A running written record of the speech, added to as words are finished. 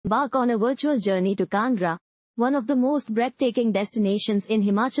Embark on a virtual journey to Kangra, one of the most breathtaking destinations in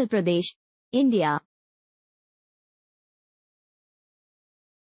Himachal Pradesh, India.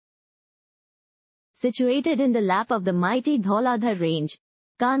 Situated in the lap of the mighty Dhauladhar Range,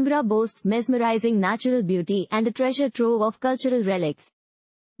 Kangra boasts mesmerizing natural beauty and a treasure trove of cultural relics.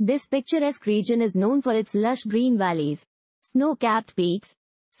 This picturesque region is known for its lush green valleys, snow-capped peaks,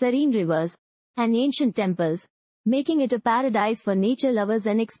 serene rivers, and ancient temples, making it a paradise for nature lovers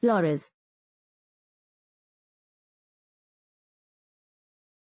and explorers.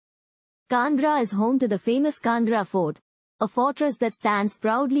 Kangra is home to the famous Kangra Fort, a fortress that stands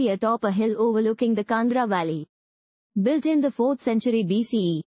proudly atop a hill overlooking the Kangra Valley. Built in the 4th century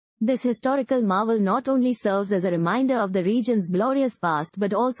BCE, this historical marvel not only serves as a reminder of the region's glorious past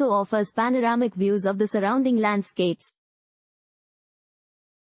but also offers panoramic views of the surrounding landscapes.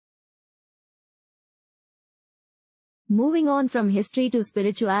 Moving on from history to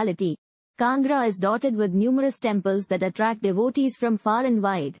spirituality, Kangra is dotted with numerous temples that attract devotees from far and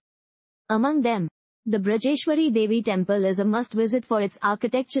wide. Among them, the Brajeshwari Devi temple is a must-visit for its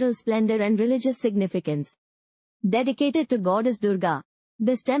architectural splendor and religious significance. Dedicated to goddess Durga,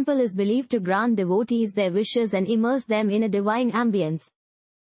 this temple is believed to grant devotees their wishes and immerse them in a divine ambience.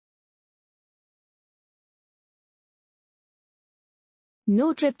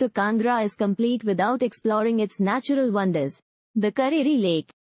 No trip to Kangra is complete without exploring its natural wonders. The Kareri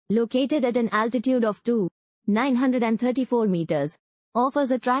Lake, located at an altitude of 2,934 meters,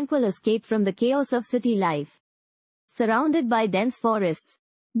 offers a tranquil escape from the chaos of city life. Surrounded by dense forests,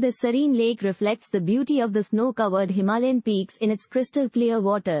 this serene lake reflects the beauty of the snow-covered Himalayan peaks in its crystal-clear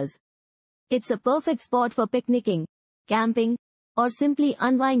waters. It's a perfect spot for picnicking, camping, or simply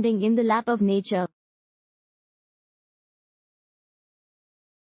unwinding in the lap of nature.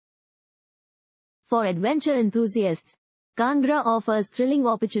 For adventure enthusiasts, Kangra offers thrilling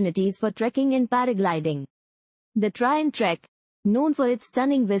opportunities for trekking and paragliding. The Try and Trek, known for its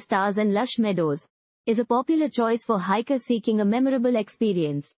stunning vistas and lush meadows, is a popular choice for hikers seeking a memorable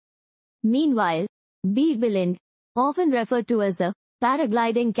experience. Meanwhile, Biland, often referred to as the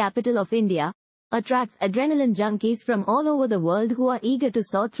paragliding capital of India, attracts adrenaline junkies from all over the world who are eager to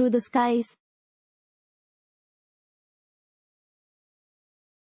soar through the skies.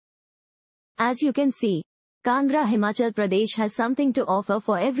 As you can see, Kangra, Himachal Pradesh has something to offer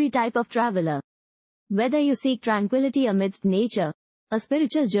for every type of traveler. Whether you seek tranquility amidst nature, a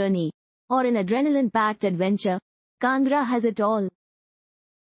spiritual journey, or an adrenaline-packed adventure, Kangra has it all.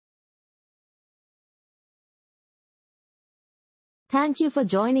 Thank you for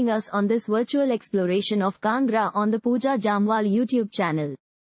joining us on this virtual exploration of Kangra on the Pooja Jamwal YouTube channel.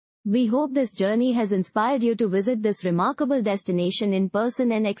 We hope this journey has inspired you to visit this remarkable destination in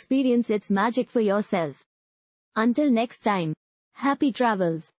person and experience its magic for yourself. Until next time, happy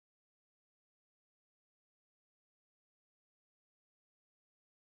travels.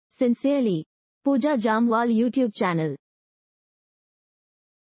 Sincerely, Pooja Jamwal YouTube channel.